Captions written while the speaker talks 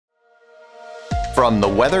From the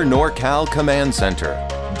Weather NorCal Command Center,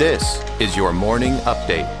 this is your morning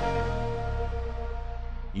update.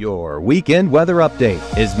 Your weekend weather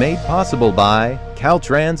update is made possible by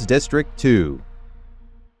Caltrans District 2.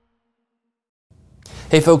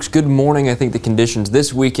 Hey folks, good morning. I think the conditions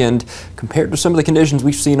this weekend, compared to some of the conditions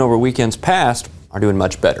we've seen over weekends past, are doing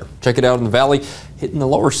much better. Check it out in the valley, hitting the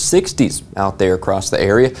lower 60s out there across the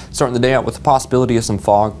area. Starting the day out with the possibility of some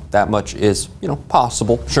fog. That much is,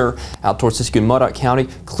 possible, sure. Out towards Siskiyou and Modoc County,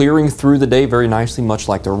 clearing through the day very nicely, much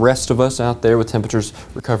like the rest of us out there, with temperatures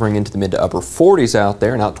recovering into the mid to upper 40s out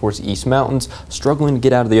there, and out towards the East Mountains, struggling to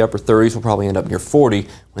get out of the upper 30s. We'll probably end up near 40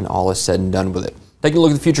 when all is said and done with it. Taking a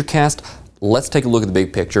look at the future cast, let's take a look at the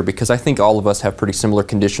big picture, because I think all of us have pretty similar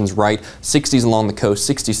conditions, right? 60s along the coast,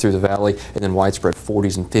 60s through the valley, and then widespread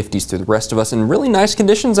 40s and 50s through the rest of us, and really nice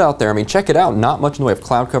conditions out there. I mean, check it out. Not much in the way of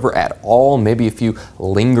cloud cover at all. Maybe a few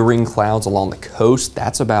lingering clouds along the coast.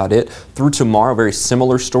 That's about it. Through tomorrow, very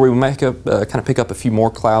similar story. We might kind of pick up a few more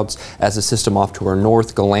clouds as the system off to our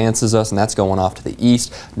north glances us, and that's going off to the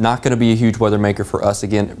east. Not going to be a huge weather maker for us.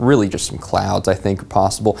 Again, really just some clouds, I think, are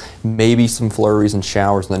possible. Maybe some flurries and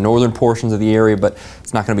showers in the northern portions of the area, but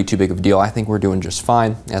it's not going to be too big of a deal. I think we're doing just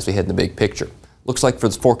fine as we head in the big picture. Looks like for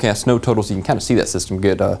the forecast snow totals, you can kind of see that system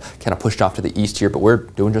get kind of pushed off to the east here, but we're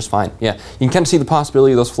doing just fine. Yeah, you can kind of see the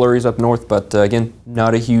possibility of those flurries up north, but again,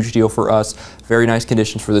 not a huge deal for us. Very nice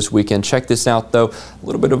conditions for this weekend. Check this out though, a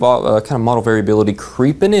little bit of kind of model variability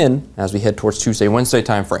creeping in as we head towards Tuesday, Wednesday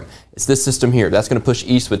time frame. It's this system here. That's going to push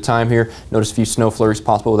east with time here. Notice a few snow flurries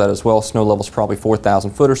possible with that as well. Snow levels probably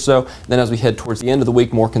 4,000 foot or so. Then as we head towards the end of the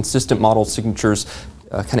week, more consistent model signatures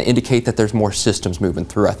kind of indicate that there's more systems moving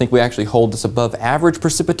through. I think we actually hold this above average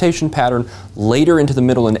precipitation pattern later into the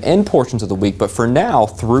middle and end portions of the week. But for now,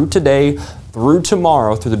 through today, through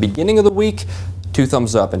tomorrow, through the beginning of the week, 2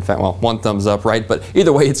 thumbs up. In fact, well, 1 thumbs up, right? But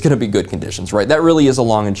either way, it's going to be good conditions, right? That really is a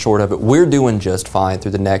long and short of it. We're doing just fine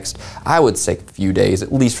through the next, I would say, few days,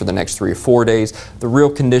 at least for the next 3 or 4 days. The real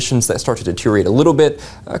conditions that start to deteriorate a little bit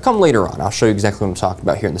come later on. I'll show you exactly what I'm talking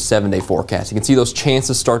about here in the 7-day forecast. You can see those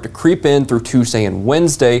chances start to creep in through Tuesday and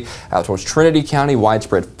Wednesday out towards Trinity County,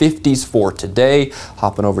 widespread 50s for today.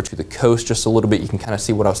 Hopping over to the coast just a little bit, you can kind of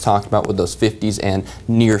see what I was talking about with those 50s and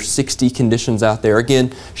near 60 conditions out there.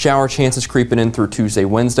 Again, shower chances creeping in through Tuesday,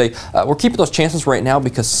 Wednesday. We're keeping those chances right now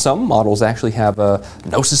because some models actually have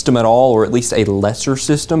no system at all, or at least a lesser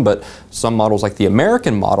system, but some models like the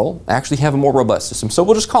American model actually have a more robust system. So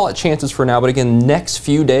we'll just call it chances for now, but again, next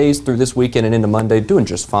few days through this weekend and into Monday, doing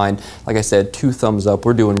just fine. Like I said, 2 thumbs up.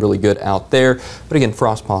 We're doing really good out there, but again,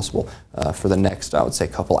 frost possible for the next, I would say,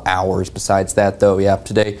 couple hours. Besides that though, yeah,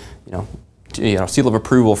 today, seal of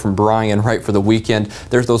approval from Bryan right for the weekend.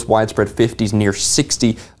 There's those widespread 50s near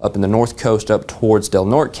 60 up in the north coast up towards Del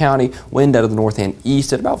Norte County. Wind out of the north and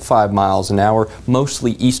east at about 5 miles an hour.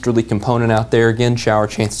 Mostly easterly component out there. Again, shower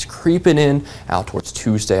chances creeping in out towards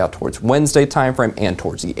Tuesday, out towards Wednesday time frame, and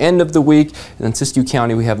towards the end of the week. And then Siskiyou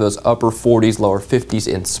County, we have those upper 40s, lower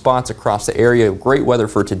 50s in spots across the area. Great weather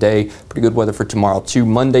for today. Pretty good weather for tomorrow too.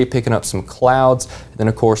 Monday picking up some clouds. And then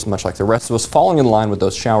of course, much like the rest of us, falling in line with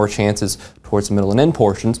those shower chances towards the middle and end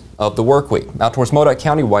portions of the work week. Out towards Modoc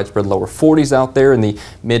County, widespread lower 40s out there in the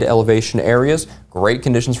mid-elevation areas. Great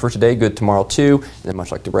conditions for today, good tomorrow too. And then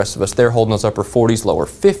much like the rest of us, they're holding those upper 40s, lower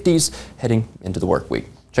 50s heading into the work week.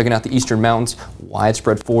 Checking out the eastern mountains,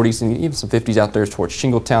 widespread 40s and even some 50s out there towards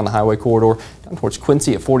Shingletown, the highway corridor, down towards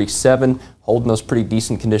Quincy at 47. Holding those pretty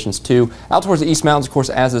decent conditions too. Out towards the East Mountains, of course,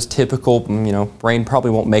 as is typical, rain probably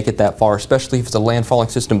won't make it that far, especially if it's a landfalling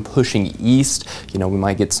system pushing east. We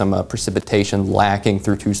might get some precipitation lacking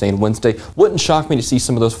through Tuesday and Wednesday. Wouldn't shock me to see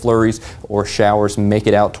some of those flurries or showers make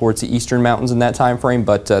it out towards the eastern mountains in that time frame,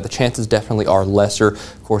 but the chances definitely are lesser.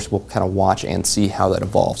 Of course, we'll kind of watch and see how that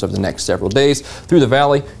evolves over the next several days. Through the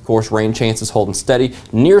valley, of course, rain chances holding steady.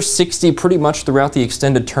 Near 60 pretty much throughout the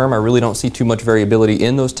extended term. I really don't see too much variability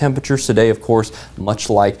in those temperatures today. Of course, much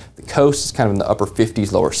like the coast, it's kind of in the upper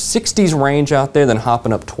 50s, lower 60s range out there, then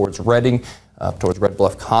hopping up towards Redding, up towards Red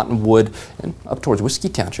Bluff, Cottonwood, and up towards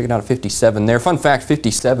Whiskeytown. Check it out at 57 there. Fun fact,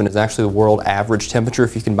 57 is actually the world average temperature.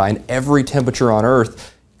 If you combine every temperature on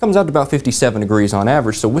Earth, it comes out to about 57 degrees on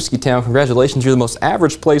average. So Whiskeytown, congratulations, you're the most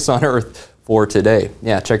average place on Earth for today.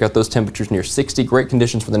 Yeah, check out those temperatures near 60. Great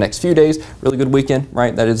conditions for the next few days. Really good weekend,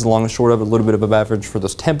 right? That is the long and short of it. A little bit of an average for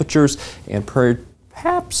those temperatures, and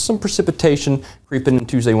perhaps some precipitation creeping in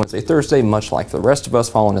Tuesday, Wednesday, Thursday, much like the rest of us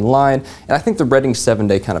falling in line. And I think the Redding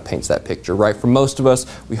 7-day kind of paints that picture, right? For most of us,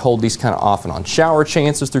 we hold these kind of off and on shower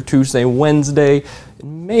chances through Tuesday, Wednesday,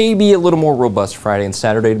 and maybe a little more robust Friday and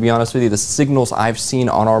Saturday, to be honest with you. The signals I've seen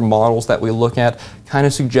on our models that we look at kind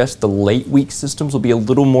of suggest the late week systems will be a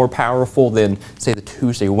little more powerful than, say, the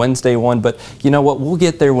Tuesday, Wednesday one. But you know what? We'll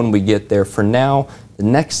get there when we get there. For now, the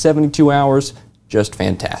next 72 hours, just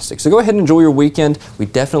fantastic. So go ahead and enjoy your weekend. We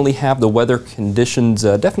definitely have the weather conditions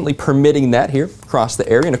definitely permitting that here across the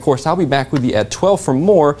area. And of course, I'll be back with you at 12 for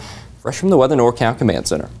more Fresh from the Weather NorCal Command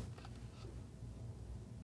Center.